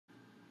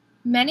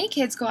Many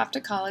kids go off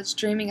to college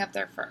dreaming of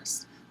the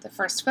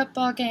first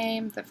football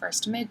game, the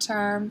first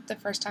midterm, the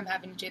first time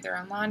having to do their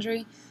own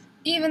laundry,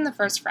 even the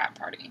first frat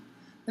party.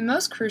 The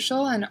most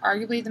crucial and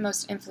arguably the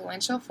most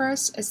influential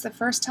first is the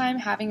first time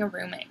having a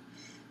roommate.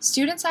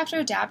 Students have to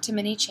adapt to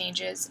many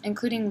changes,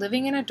 including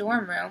living in a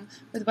dorm room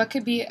with what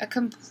could be a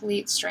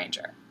complete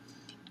stranger.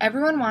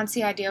 Everyone wants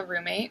the ideal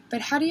roommate,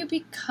 but how do you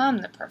become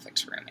the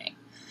perfect roommate?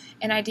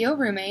 An ideal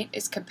roommate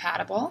is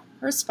compatible,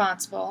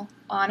 responsible,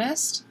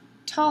 honest,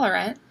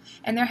 tolerant,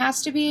 and there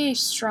has to be a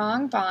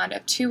strong bond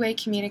of two-way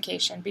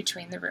communication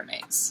between the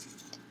roommates.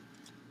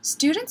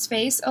 Students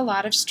face a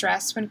lot of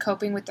stress when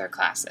coping with their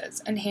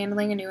classes and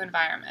handling a new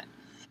environment.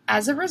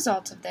 As a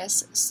result of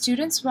this,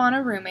 students want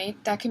a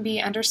roommate that can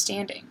be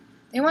understanding.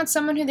 They want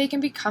someone who they can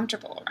be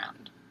comfortable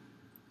around.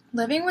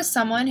 Living with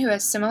someone who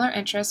has similar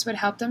interests would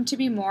help them to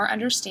be more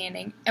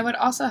understanding and would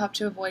also help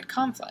to avoid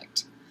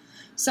conflict.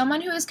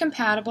 Someone who is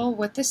compatible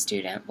with the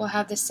student will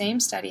have the same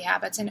study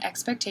habits and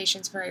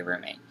expectations for a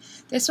roommate.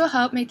 This will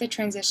help make the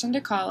transition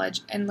to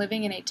college and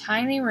living in a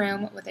tiny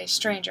room with a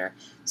stranger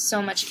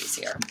so much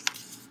easier.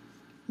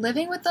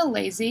 Living with a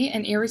lazy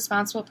and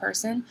irresponsible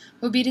person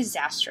would be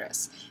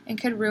disastrous and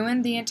could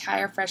ruin the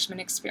entire freshman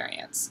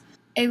experience.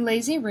 A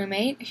lazy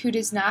roommate who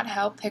does not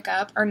help pick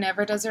up or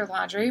never does their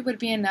laundry would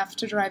be enough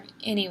to drive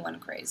anyone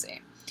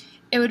crazy.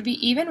 It would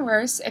be even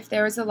worse if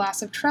there was a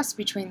loss of trust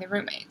between the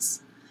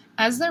roommates.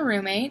 As the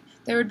roommate,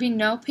 there would be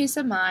no peace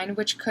of mind,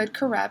 which could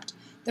corrupt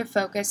their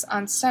focus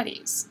on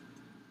studies.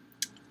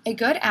 A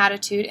good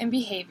attitude and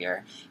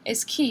behavior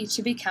is key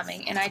to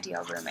becoming an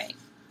ideal roommate.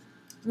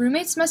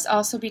 Roommates must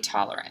also be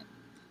tolerant.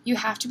 You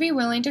have to be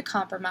willing to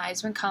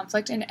compromise when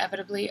conflict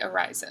inevitably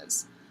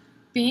arises.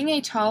 Being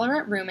a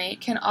tolerant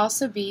roommate can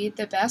also be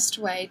the best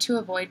way to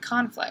avoid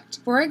conflict.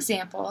 For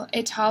example,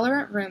 a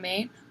tolerant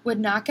roommate would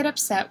not get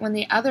upset when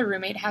the other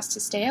roommate has to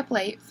stay up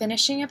late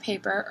finishing a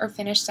paper or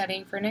finish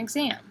studying for an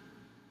exam.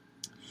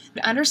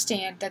 Would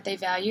understand that they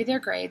value their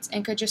grades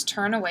and could just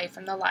turn away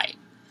from the light.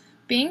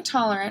 Being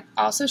tolerant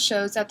also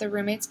shows that the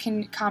roommates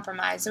can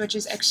compromise, which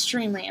is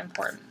extremely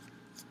important.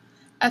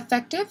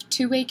 Effective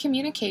two-way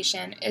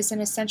communication is an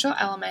essential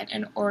element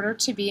in order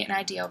to be an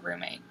ideal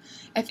roommate.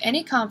 If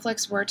any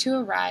conflicts were to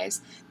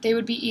arise, they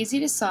would be easy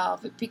to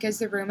solve because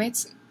the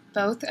roommates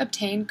both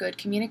obtain good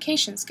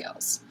communication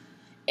skills.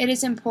 It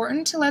is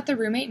important to let the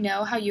roommate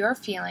know how you are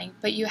feeling,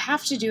 but you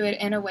have to do it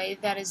in a way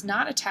that is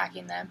not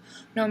attacking them,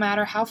 no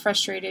matter how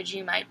frustrated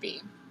you might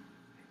be.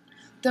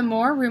 The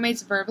more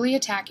roommates verbally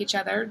attack each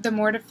other, the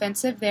more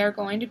defensive they are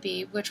going to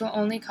be, which will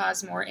only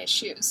cause more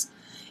issues.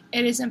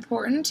 It is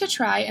important to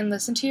try and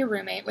listen to your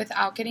roommate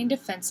without getting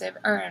defensive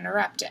or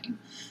interrupting.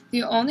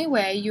 The only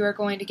way you are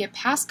going to get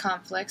past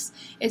conflicts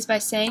is by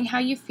saying how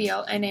you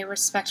feel in a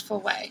respectful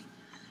way.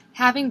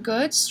 Having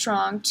good,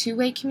 strong,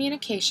 two-way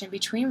communication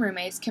between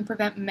roommates can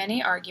prevent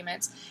many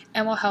arguments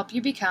and will help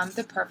you become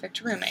the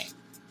perfect roommate.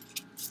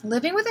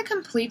 Living with a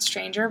complete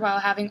stranger while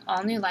having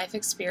all new life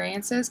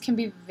experiences can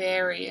be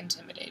very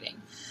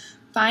intimidating.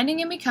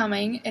 Finding and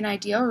becoming an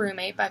ideal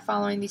roommate by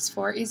following these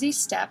 4 easy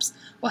steps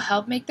will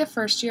help make the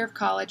first year of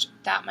college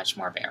that much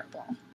more bearable.